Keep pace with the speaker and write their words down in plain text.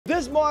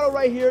This model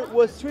right here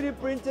was 3D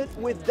printed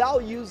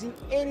without using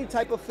any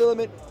type of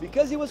filament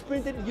because it was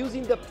printed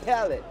using the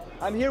pellet.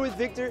 I'm here with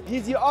Victor.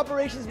 He's the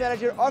operations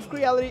manager of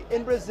Creality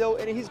in Brazil,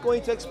 and he's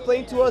going to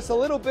explain to us a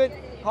little bit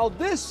how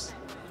this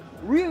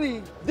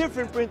really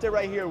different printer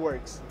right here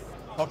works.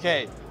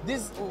 Okay,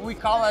 this we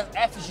call an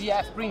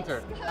FGF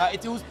printer.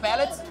 It uses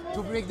pellets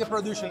to break the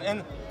production,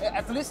 and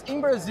at least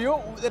in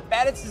Brazil, the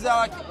pellets is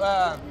like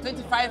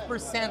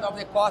 25% of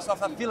the cost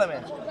of a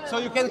filament. So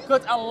you can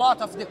cut a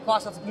lot of the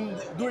cost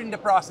during the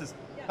process.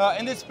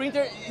 And this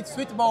printer, it's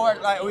suitable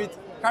with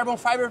carbon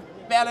fiber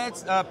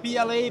pellets,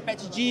 PLA,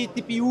 PETG,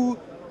 TPU.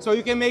 So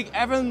you can make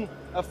even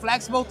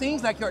flexible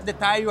things like the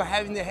tire you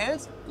have in the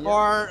hands,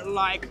 or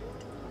like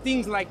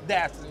things like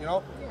that, you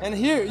know. And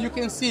here you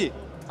can see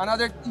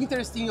another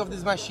interesting of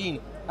this machine,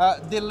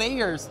 the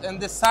layers and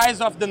the size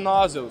of the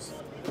nozzles.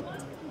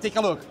 Take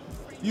a look.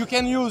 You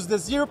can use the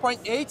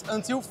 0.8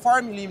 until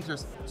 4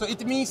 millimeters. So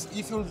it means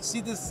if you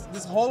see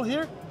this hole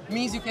here,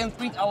 means you can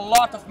print a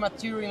lot of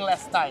material in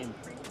less time.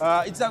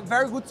 It's a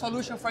very good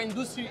solution for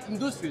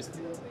industries.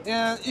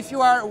 If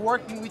you are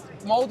working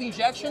with mold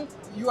injection,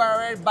 you are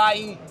already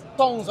buying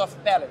tons of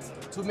pellets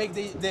to make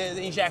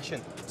the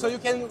injection. So you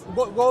can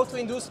go to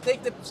industry,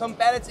 take some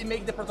pellets and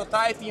make the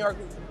prototype in your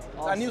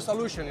a new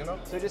solution, you know?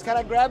 So just kind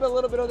of grab a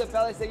little bit of the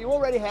pellets that you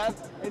already have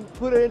and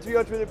put it into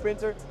your 3D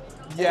printer.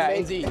 Yeah,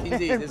 indeed, and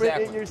exactly.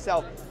 print it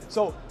yourself.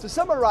 So to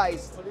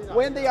summarize,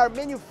 when they are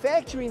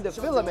manufacturing the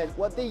filament,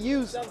 what they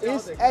use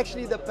is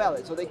actually the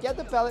pellet. So they get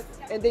the pellet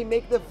and they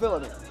make the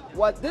filament.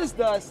 What this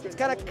does, it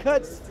kind of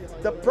cuts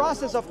the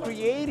process of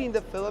creating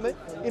the filament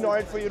in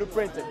order for you to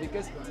print it,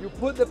 because you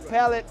put the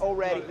pellet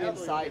already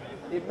inside,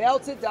 it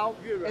melts it down,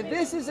 and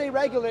this is a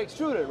regular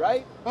extruder,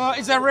 right?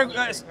 It's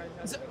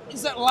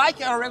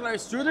like a regular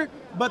extruder,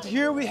 but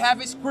here we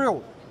have a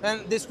screw,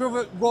 and the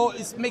screw will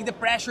make the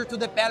pressure to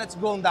the pellets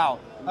going down.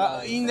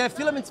 In the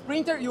filament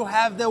printer, you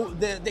have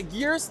the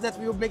gears that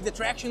will make the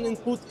traction and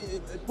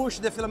push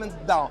the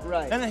filament down.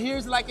 Right. And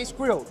here's like a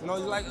screw, you know,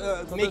 like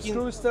so making the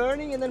screws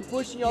turning and then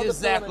pushing all the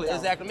filament down.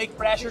 Exactly. Make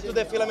pressure to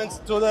the filaments,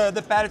 to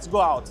the pellets go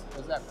out.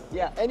 Exactly.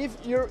 Yeah, and if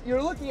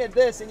you're looking at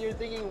this and you're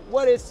thinking,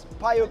 what is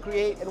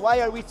Piocreat and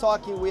why are we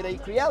talking with a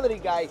Creality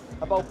guy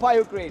about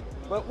Piocreat?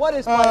 But what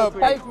is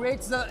Piocreat?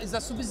 Piocreat is a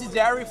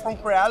subsidiary from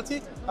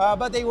Creality,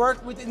 but they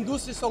work with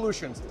industry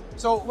solutions.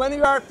 So when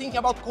you are thinking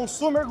about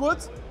consumer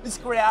goods, it's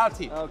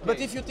Creality. Okay. But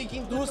if you think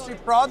industry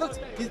products,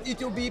 it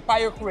will be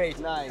Piocreat.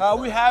 Nice.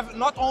 We have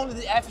not only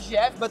the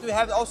FGF, but we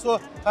have also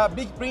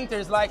big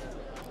printers like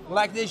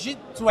the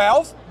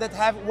G12 that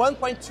have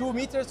 1.2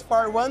 meters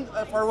for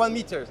 1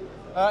 meter.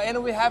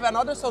 And we have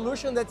another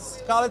solution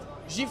that's called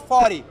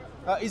G40.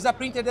 Is a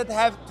printer that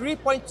have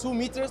 3.2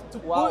 meters to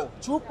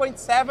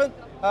 2.7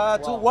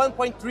 to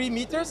 1.3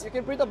 meters. You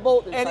can print a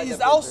bolt inside and it's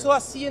the also a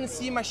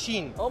CNC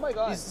machine. Oh my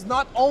God. It's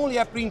not only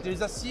a printer,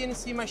 it's a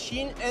CNC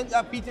machine and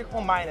a printer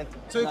combined.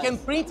 So you can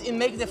print and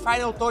make the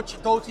final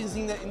touches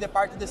in the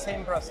part of the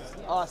same process.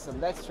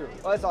 Awesome, that's true.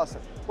 Oh, that's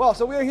awesome. Well,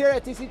 so we're here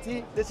at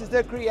TCT. This is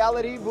the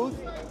Creality booth.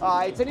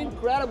 It's an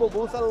incredible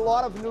booth, a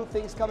lot of new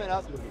things coming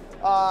up.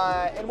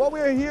 And what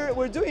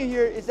we're doing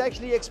here is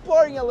actually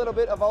exploring a little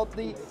bit about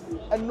the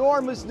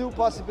enormous new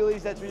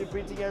possibilities that 3D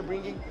printing are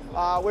bringing.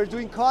 We're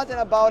doing content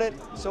about it,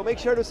 so make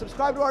sure to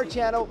subscribe to our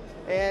channel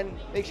and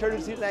make sure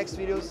to see the next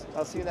videos.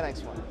 I'll see you in the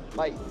next one.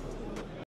 Bye.